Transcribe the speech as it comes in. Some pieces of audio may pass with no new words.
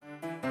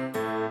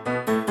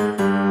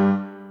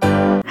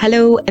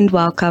Hello and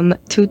welcome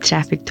to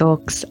Traffic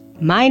Talks.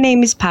 My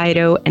name is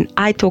Pyro and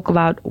I talk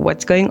about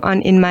what's going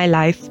on in my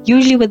life,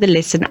 usually with a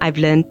lesson I've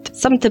learned,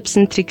 some tips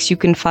and tricks you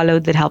can follow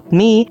that helped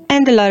me,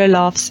 and a lot of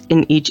laughs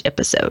in each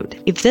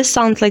episode. If this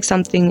sounds like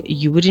something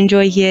you would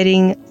enjoy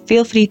hearing,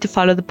 feel free to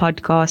follow the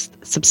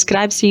podcast,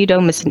 subscribe so you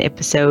don't miss an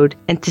episode,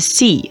 and to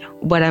see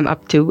what I'm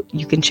up to,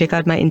 you can check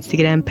out my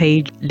Instagram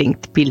page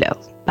linked below.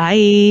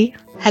 Bye!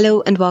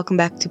 Hello and welcome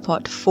back to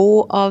part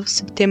 4 of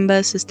September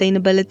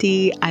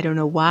Sustainability. I don't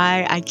know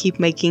why I keep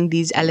making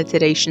these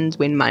alliterations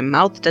when my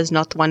mouth does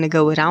not want to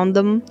go around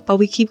them, but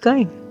we keep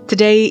going.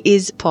 Today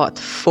is part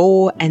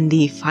 4 and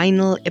the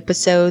final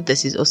episode.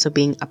 This is also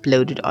being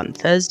uploaded on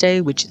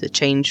Thursday, which is a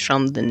change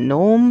from the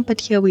norm, but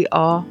here we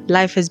are.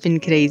 Life has been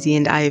crazy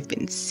and I have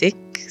been sick,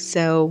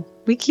 so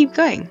we keep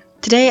going.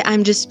 Today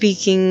I'm just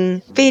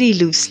speaking very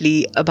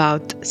loosely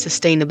about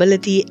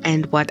sustainability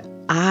and what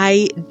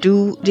I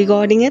do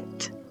regarding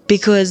it,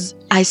 because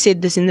I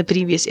said this in the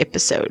previous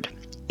episode.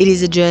 It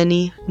is a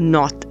journey,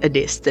 not a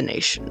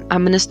destination.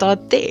 I'm going to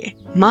start there.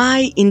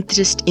 My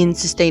interest in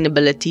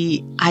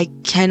sustainability, I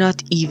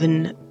cannot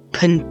even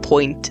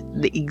pinpoint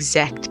the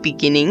exact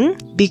beginning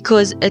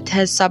because it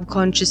has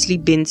subconsciously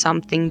been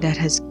something that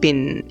has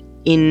been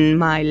in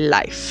my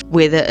life,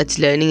 whether it's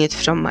learning it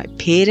from my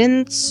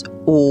parents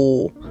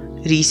or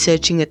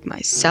researching it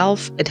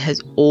myself. It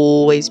has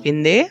always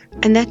been there,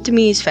 and that to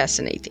me is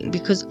fascinating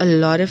because a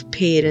lot of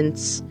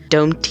parents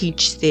don't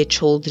teach their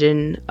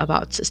children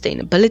about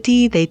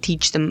sustainability. They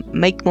teach them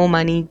make more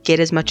money, get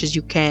as much as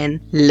you can,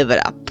 live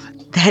it up.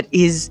 That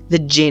is the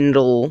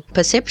general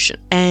perception.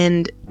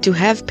 And to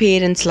have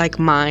parents like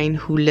mine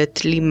who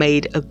literally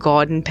made a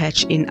garden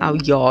patch in our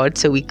yard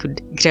so we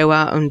could grow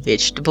our own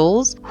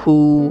vegetables,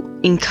 who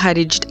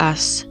encouraged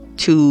us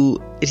to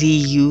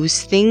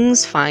reuse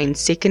things, find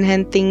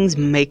secondhand things,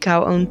 make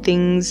our own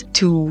things,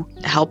 to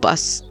help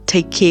us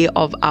take care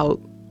of our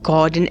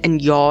garden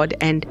and yard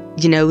and,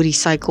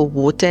 recycle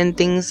water and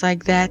things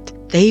like that.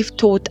 They've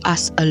taught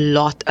us a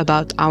lot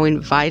about our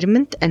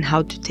environment and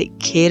how to take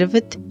care of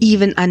it,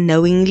 even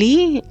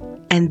unknowingly.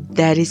 And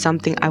that is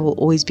something I will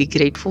always be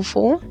grateful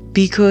for,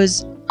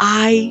 because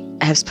I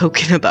have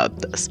spoken about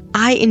this.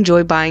 I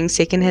enjoy buying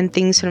secondhand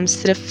things from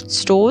thrift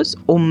stores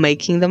or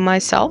making them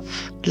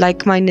myself.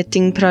 Like my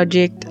knitting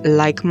project,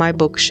 like my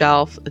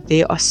bookshelf.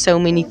 There are so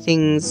many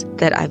things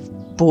that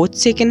I've bought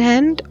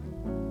secondhand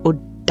or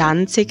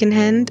done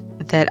secondhand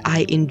that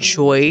I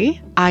enjoy.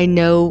 I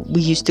know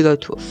we used to go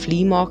to a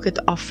flea market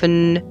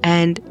often,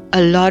 and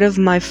a lot of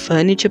my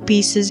furniture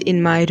pieces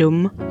in my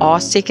room are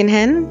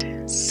secondhand.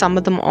 Some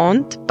of them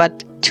aren't,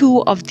 but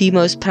 2 of the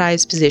most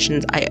prized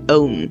possessions I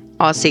own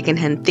are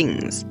secondhand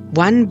things.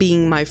 One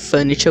being my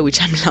furniture, which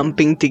I'm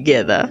lumping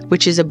together,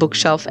 which is a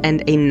bookshelf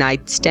and a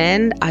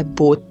nightstand. I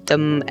bought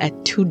them at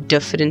 2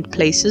 different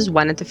places,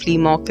 one at the flea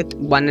market,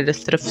 one at a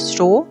thrift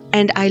store,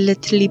 and I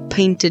literally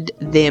painted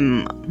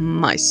them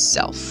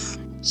myself.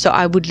 So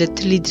I would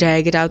literally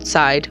drag it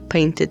outside,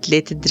 paint it,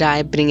 let it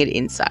dry, bring it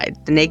inside.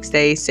 The next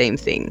day, same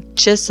thing.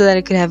 Just so that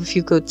I could have a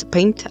few coats of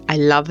paint. I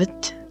love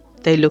it.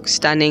 They look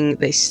stunning.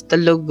 They still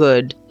look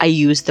good. I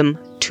use them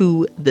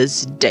to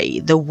this day.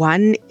 The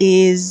one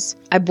is,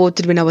 I bought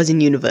it when I was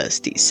in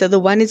university. So the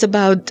one is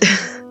about,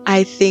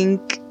 I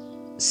think,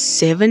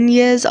 7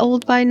 years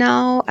old by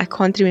now. I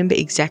can't remember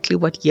exactly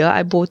what year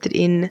I bought it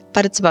in,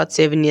 but it's about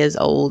 7 years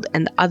old.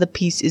 And the other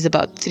piece is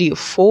about 3 or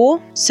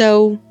 4.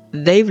 So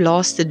they've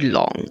lasted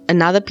long.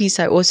 Another piece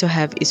I also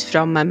have is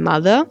from my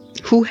mother,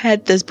 who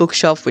had this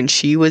bookshelf when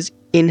she was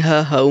in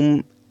her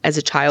home as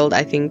a child,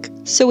 I think.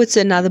 So it's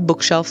another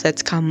bookshelf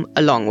that's come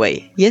a long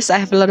way. Yes, I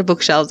have a lot of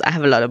bookshelves. I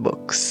have a lot of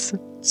books.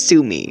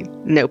 Sue me.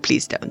 No,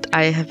 please don't.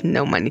 I have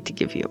no money to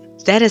give you.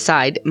 That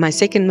aside, my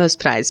second most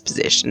prized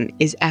possession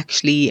is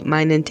actually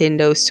my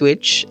Nintendo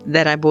Switch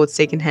that I bought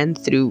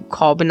secondhand through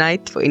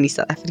Carbonite, for any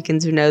South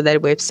Africans who know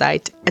that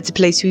website. It's a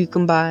place where you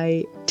can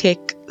buy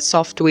tech,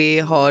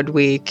 software,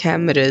 hardware,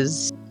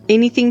 cameras,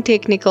 anything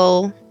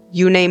technical,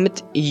 you name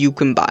it, you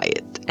can buy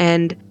it.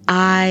 And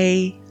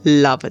I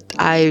love it.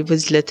 I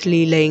was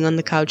literally laying on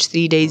the couch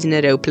 3 days in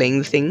a row playing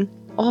the thing.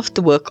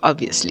 After work,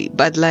 obviously,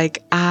 but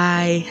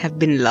I have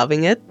been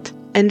loving it.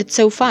 And it's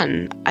so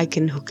fun. I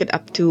can hook it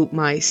up to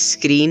my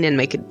screen and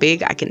make it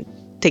big. I can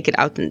take it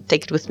out and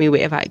take it with me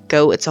wherever I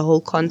go. It's a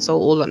whole console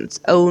all on its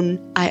own.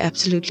 I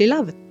absolutely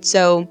love it.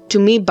 So to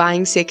me,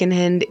 buying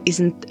secondhand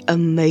isn't a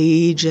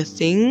major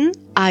thing.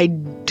 I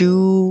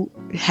do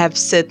have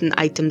certain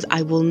items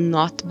I will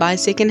not buy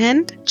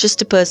secondhand.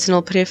 Just a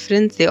personal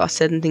preference. There are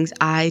certain things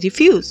I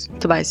refuse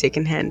to buy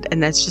secondhand,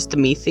 and that's just a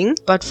me thing.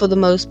 But for the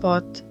most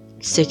part,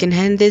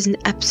 secondhand, there's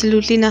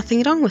absolutely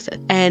nothing wrong with it.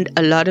 And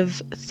a lot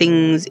of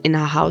things in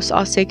our house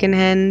are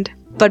secondhand.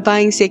 But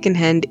buying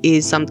secondhand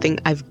is something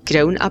I've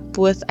grown up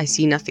with. I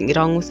see nothing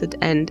wrong with it,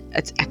 and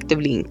it's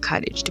actively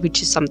encouraged,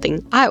 which is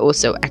something I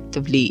also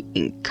actively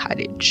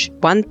encourage.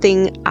 One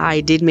thing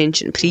I did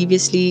mention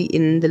previously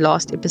in the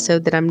last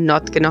episode that I'm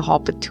not going to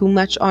harp it too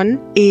much on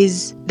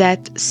is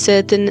that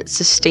certain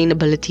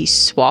sustainability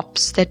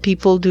swaps that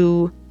people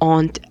do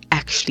aren't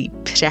actually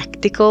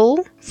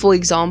practical. For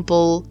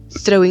example,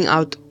 throwing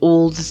out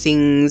all the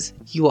things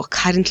you are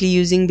currently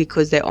using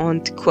because they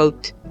aren't,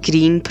 quote,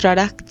 green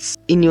products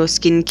in your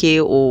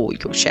skincare or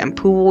your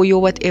shampoo or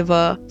your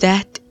whatever.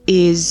 That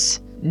is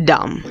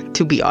dumb,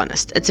 to be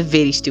honest. It's a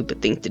very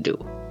stupid thing to do.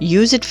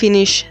 Use it,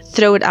 finish,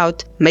 throw it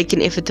out, make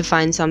an effort to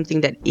find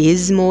something that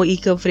is more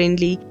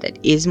eco-friendly, that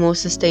is more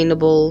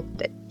sustainable,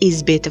 that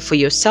is better for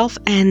yourself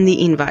and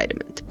the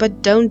environment.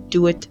 But don't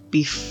do it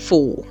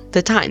before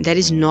the time. That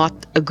is not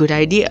a good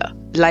idea.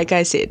 Like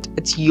I said,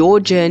 it's your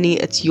journey,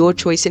 it's your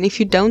choice, and if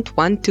you don't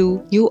want to,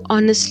 you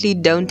honestly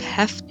don't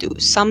have to.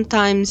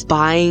 Sometimes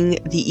buying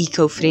the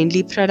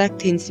eco-friendly product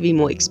tends to be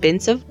more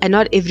expensive, and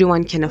not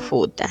everyone can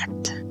afford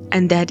that.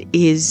 And that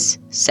is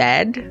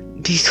sad,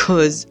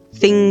 because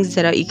things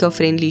that are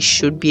eco-friendly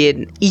should be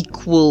an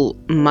equal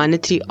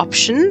monetary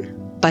option,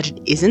 but it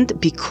isn't,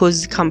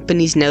 because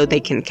companies know they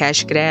can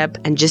cash grab,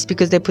 and just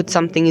because they put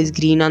something as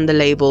green on the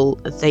label,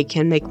 they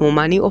can make more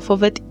money off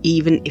of it,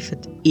 even if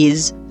it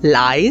is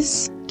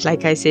lies,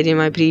 like I said in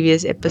my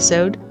previous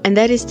episode, and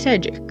that is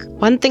tragic.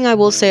 One thing I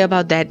will say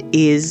about that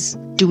is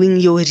doing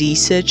your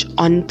research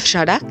on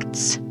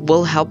products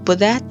will help with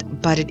that,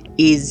 but it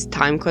is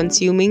time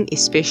consuming,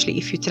 especially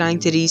if you're trying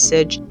to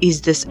research,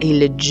 is this a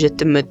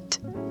legitimate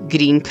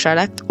green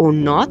product or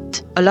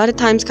not? A lot of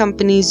times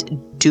companies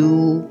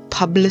do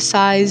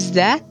publicize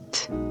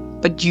that,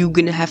 but you're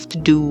gonna have to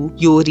do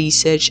your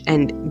research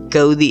and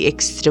go the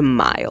extra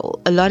mile.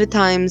 A lot of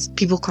times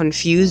people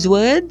confuse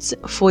words.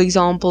 For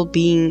example,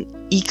 being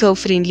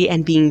eco-friendly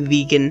and being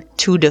vegan,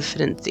 two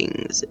different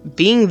things.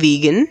 Being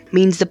vegan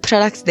means the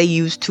products they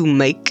use to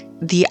make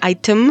the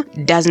item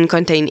doesn't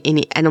contain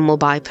any animal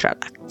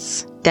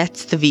byproducts.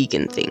 That's the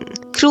vegan thing.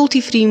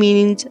 Cruelty-free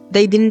means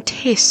they didn't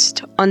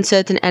test on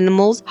certain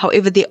animals.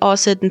 However, there are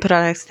certain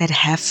products that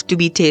have to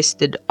be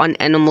tested on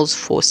animals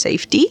for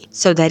safety.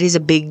 So that is a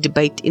big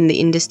debate in the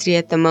industry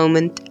at the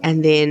moment.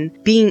 And then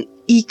being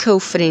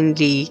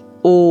eco-friendly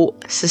or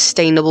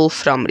sustainable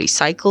from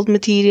recycled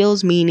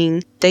materials,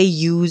 meaning they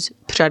use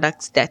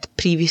products that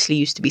previously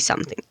used to be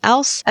something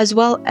else, as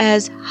well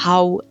as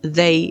how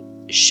they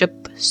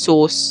ship,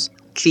 source,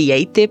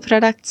 create their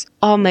products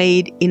are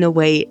made in a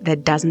way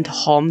that doesn't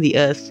harm the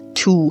earth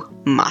too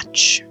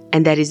much.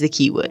 And that is the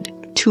key word,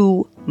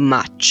 too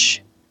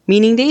much.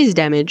 Meaning there is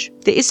damage,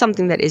 there is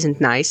something that isn't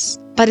nice,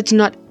 but it's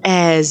not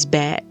as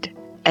bad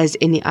as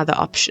any other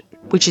option,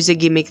 which is a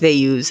gimmick they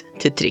use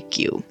to trick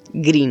you.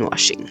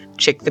 Greenwashing.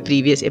 Check the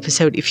previous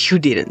episode if you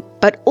didn't.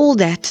 But all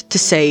that to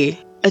say,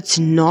 it's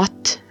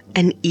not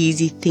an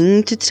easy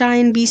thing to try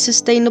and be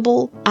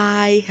sustainable.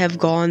 I have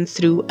gone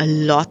through a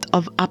lot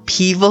of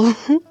upheaval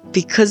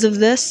because of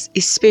this,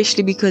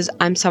 especially because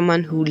I'm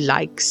someone who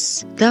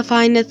likes the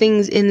finer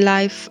things in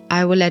life.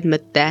 I will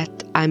admit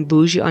that I'm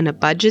bougie on a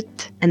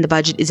budget, and the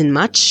budget isn't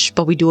much,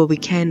 but we do what we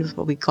can with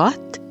what we got.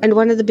 And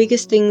one of the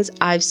biggest things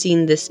I've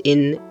seen this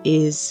in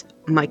is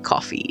my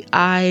coffee.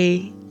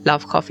 I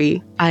love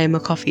coffee. I am a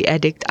coffee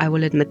addict, I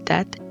will admit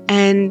that.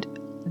 And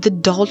the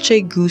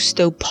Dolce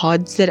Gusto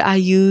pods that I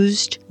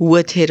used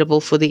were terrible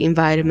for the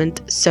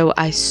environment, so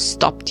I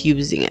stopped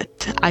using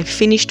it. I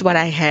finished what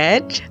I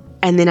had,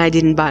 and then I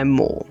didn't buy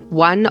more.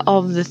 One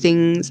of the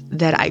things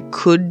that I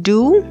could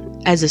do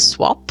as a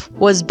swap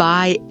was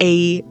buy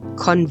a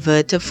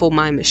converter for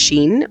my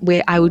machine,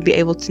 where I would be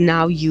able to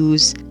now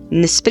use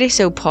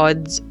Nespresso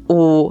pods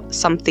or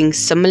something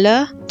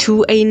similar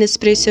to a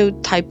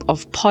Nespresso type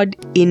of pod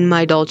in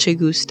my Dolce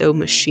Gusto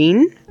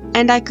machine.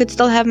 And I could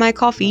still have my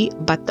coffee,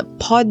 but the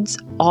pods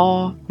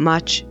are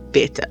much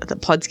better. The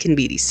pods can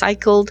be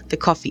recycled, the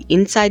coffee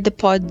inside the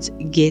pods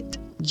get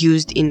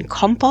used in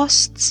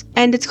composts,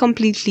 and it's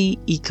completely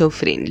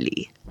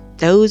eco-friendly.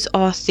 Those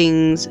are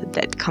things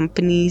that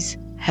companies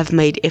have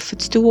made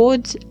efforts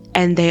towards,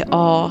 and they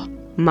are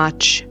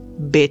much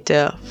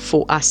better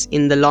for us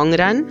in the long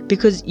run,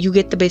 because you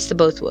get the best of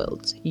both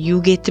worlds.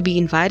 You get to be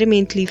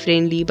environmentally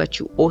friendly, but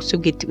you also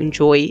get to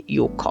enjoy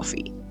your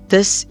coffee.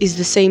 This is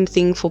the same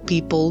thing for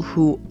people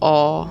who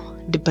are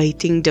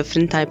debating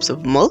different types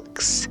of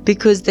milks,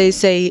 because they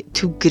say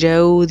to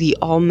grow the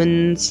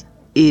almonds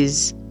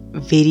is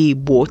very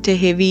water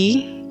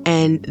heavy,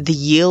 and the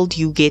yield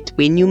you get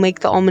when you make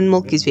the almond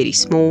milk is very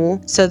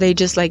small. So they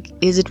just like,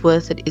 is it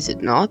worth it? Is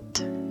it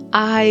not?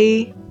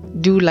 I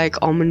do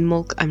like almond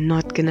milk, I'm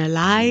not gonna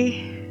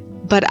lie,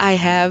 but I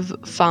have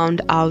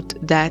found out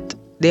that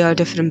there are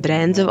different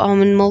brands of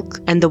almond milk,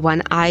 and the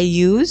one I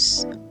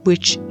use,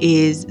 which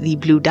is the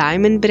Blue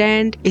Diamond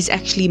brand, is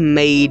actually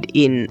made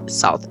in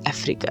South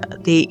Africa.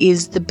 There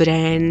is the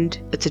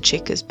brand, it's a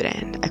Checkers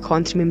brand, I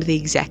can't remember the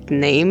exact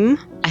name.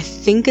 I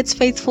think it's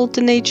Faithful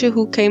to Nature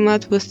who came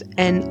out with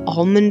an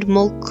almond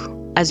milk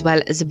as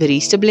well as a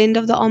barista blend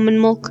of the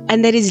almond milk,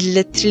 and that is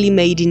literally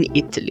made in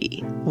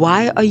Italy.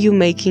 Why are you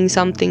making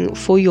something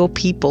for your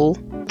people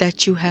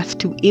that you have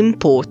to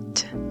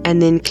import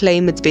and then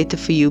claim it's better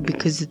for you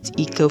because it's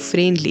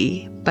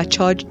eco-friendly, but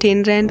charge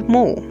 10 Rand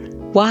more?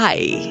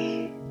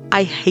 Why?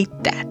 I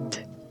hate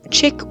that.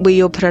 check where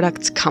your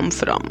products come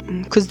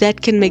from, because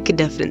that can make a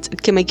difference.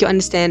 It can make you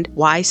understand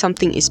why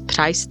something is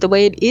priced the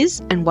way it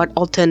is and what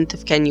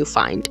alternative can you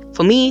find.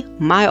 For me,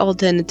 my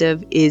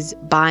alternative is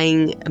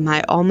buying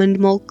my almond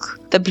milk,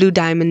 the Blue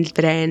Diamond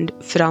brand,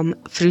 from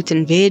Fruit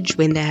and Veg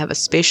when they have a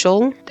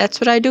special. That's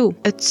what I do.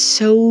 It's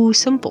so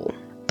simple,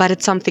 but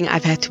it's something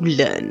I've had to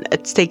learn.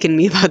 It's taken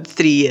me about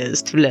 3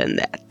 years to learn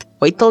that.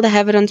 Wait till they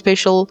have it on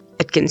special.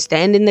 It can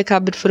stand in the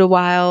cupboard for a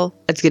while.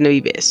 It's going to be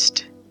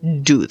best.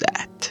 Do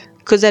that.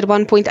 Because at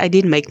one point I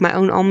did make my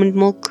own almond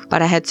milk,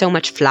 but I had so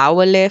much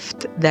flour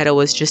left that it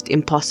was just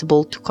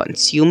impossible to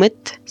consume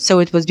it. So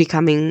it was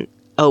becoming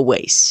a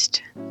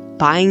waste.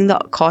 Buying the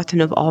carton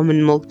of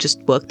almond milk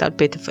just worked out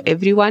better for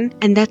everyone.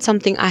 And that's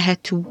something I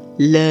had to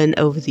learn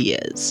over the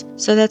years.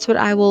 So that's what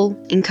I will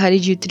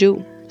encourage you to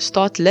do.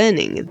 Start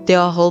learning. There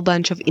are a whole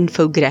bunch of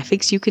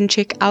infographics you can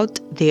check out.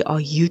 There are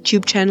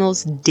YouTube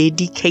channels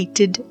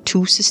dedicated to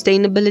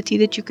sustainability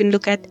that you can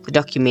look at. The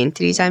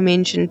documentaries I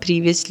mentioned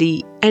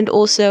previously. And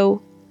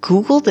also,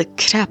 Google the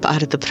crap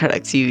out of the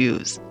products you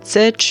use.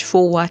 Search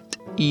for what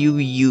you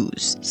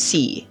use.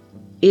 See,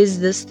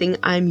 is this thing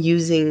I'm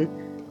using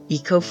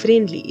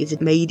eco-friendly? Is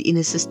it made in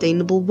a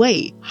sustainable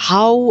way?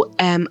 How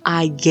am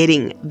I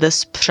getting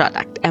this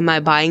product? Am I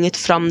buying it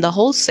from the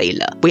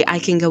wholesaler where I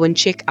can go and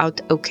check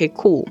out, okay,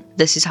 cool,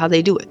 this is how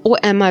they do it? Or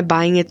am I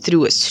buying it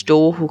through a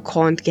store who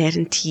can't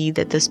guarantee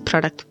that this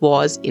product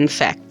was in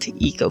fact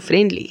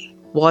eco-friendly,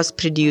 was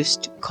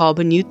produced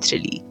carbon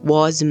neutrally,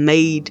 was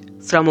made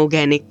from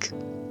organic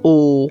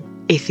or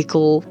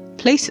ethical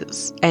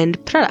places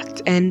and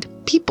products and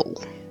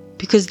people?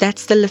 Because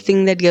that's the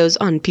thing that goes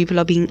on. People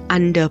are being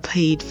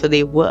underpaid for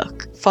their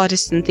work.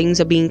 Forests and things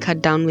are being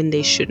cut down when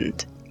they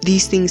shouldn't.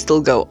 These things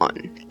still go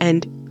on.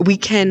 And we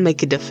can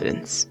make a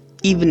difference.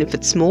 Even if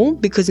it's small,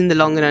 because in the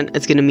long run,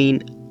 it's going to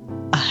mean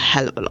a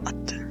hell of a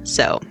lot.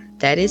 So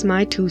that is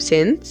my 2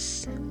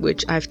 cents,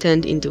 which I've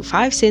turned into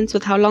 5 cents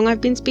with how long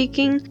I've been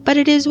speaking. But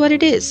it is what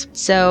it is.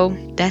 So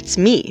that's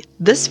me.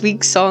 This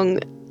week's song,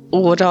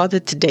 or rather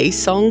today's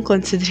song,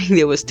 considering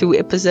there was 2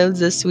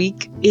 episodes this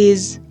week,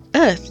 is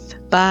Earth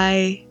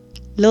by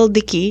Lil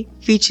Dicky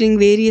featuring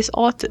various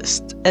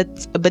artists.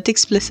 It's a bit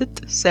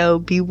explicit, so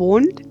be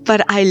warned,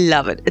 but I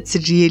love it. It's a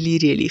really,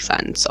 really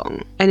fun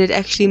song, and it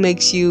actually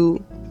makes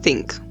you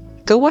think.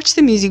 Go watch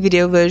the music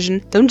video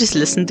version. Don't just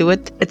listen to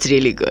it. It's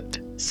really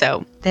good.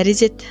 So that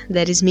is it.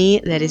 That is me.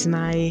 That is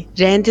my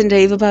rant and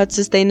rave about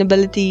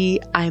sustainability.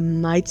 I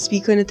might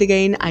speak on it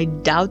again. I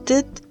doubt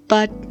it,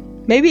 but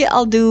maybe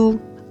I'll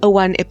do a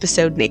 1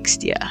 episode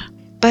next year.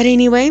 But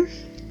anyway,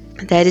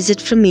 that is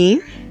it from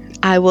me.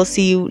 I will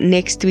see you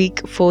next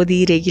week for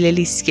the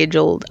regularly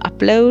scheduled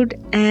upload.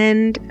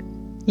 And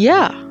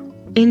yeah,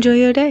 enjoy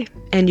your day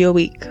and your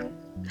week.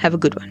 Have a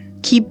good one.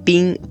 Keep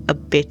being a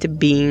better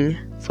being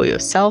for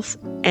yourself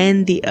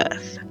and the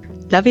earth.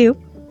 Love you.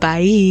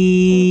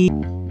 Bye.